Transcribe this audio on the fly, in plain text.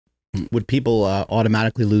Would people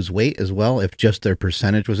automatically lose weight as well if just their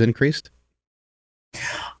percentage was increased?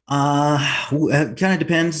 It kind of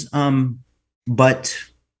depends. But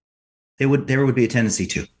there would be a tendency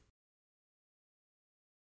to.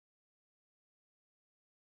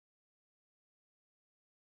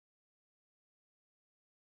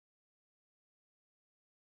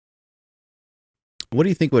 What do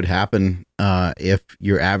you think would happen if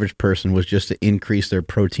your average person was just to increase their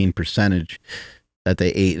protein percentage that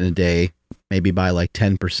they ate in a day, maybe by like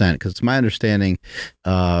 10%? Because it's my understanding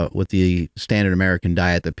with the standard American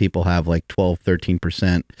diet that people have like 12,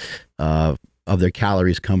 13% of their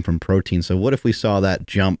calories come from protein. So what if we saw that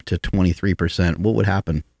jump to 23%? What would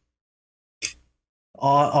happen?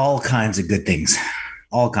 All kinds of good things.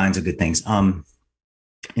 All kinds of good things.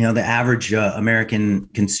 The average American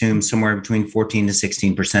consumes somewhere between 14 to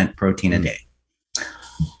 16% protein a day.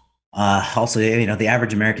 Also, the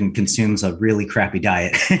average American consumes a really crappy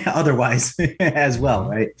diet otherwise as well,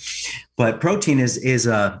 right? But protein is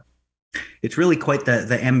it's really quite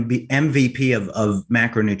the MVP of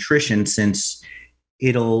macronutrition, since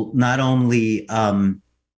it'll not only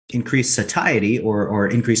increase satiety or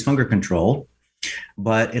increase hunger control,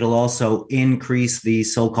 but it'll also increase the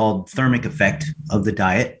so-called thermic effect of the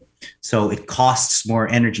diet. So it costs more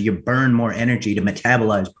energy. You burn more energy to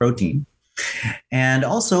metabolize protein. And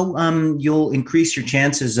also, you'll increase your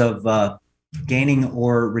chances of gaining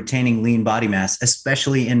or retaining lean body mass,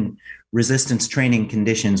 especially in resistance training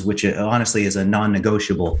conditions, which honestly is a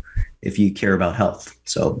non-negotiable if you care about health.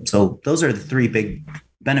 So those are the three big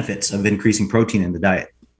benefits of increasing protein in the diet.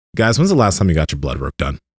 Guys, when's the last time you got your blood work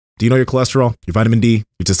done? Do you know your cholesterol, your vitamin D,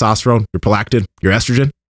 your testosterone, your prolactin, your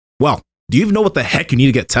estrogen? Well, do you even know what the heck you need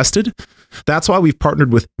to get tested? That's why we've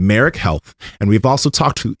partnered with Merrick Health, and we've also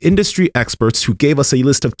talked to industry experts who gave us a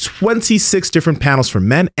list of 26 different panels for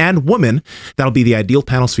men and women that'll be the ideal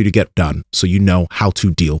panels for you to get done, so you know how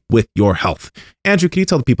to deal with your health. Andrew, can you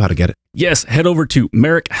tell the people how to get it? Yes, head over to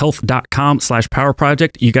merrickhealth.com/power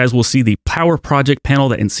project. You guys will see the power project panel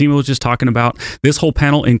that Nsima was just talking about. This whole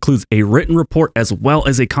panel includes a written report as well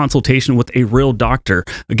as a consultation with a real doctor.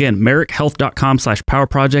 Again, merrickhealth.com/power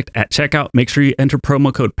project at checkout. Make sure you enter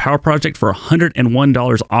promo code power project for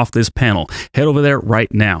 $101 off this panel. Head over there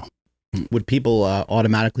right now. Would people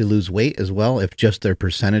automatically lose weight as well if just their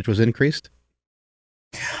percentage was increased?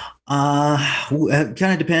 It kind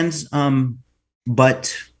of depends.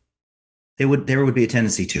 But there would be a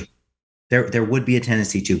tendency to. There would be a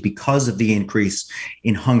tendency to, because of the increase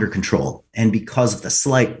in hunger control and because of the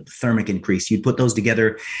slight thermic increase. You'd put those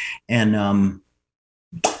together, and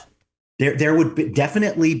there would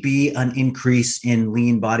definitely be an increase in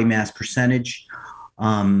lean body mass percentage.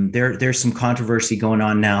 There's some controversy going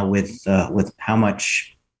on now with how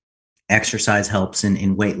much exercise helps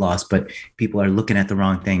in weight loss, but people are looking at the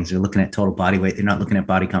wrong things. They're looking at total body weight. They're not looking at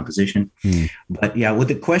body composition. But yeah, with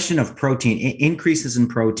the question of protein, increases in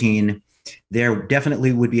protein, there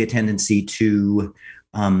definitely would be a tendency to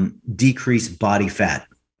decrease body fat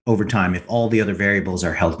over time if all the other variables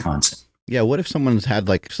are held constant. Yeah. What if someone's had,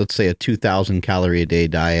 like, let's say a 2,000 calorie a day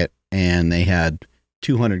diet and they had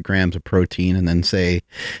 200 grams of protein, and then say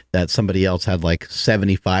that somebody else had like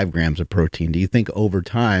 75 grams of protein? Do you think over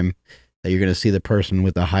time that you're going to see the person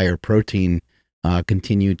with a higher protein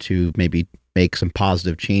continue to maybe make some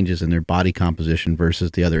positive changes in their body composition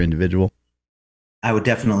versus the other individual? I would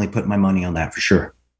definitely put my money on that for sure.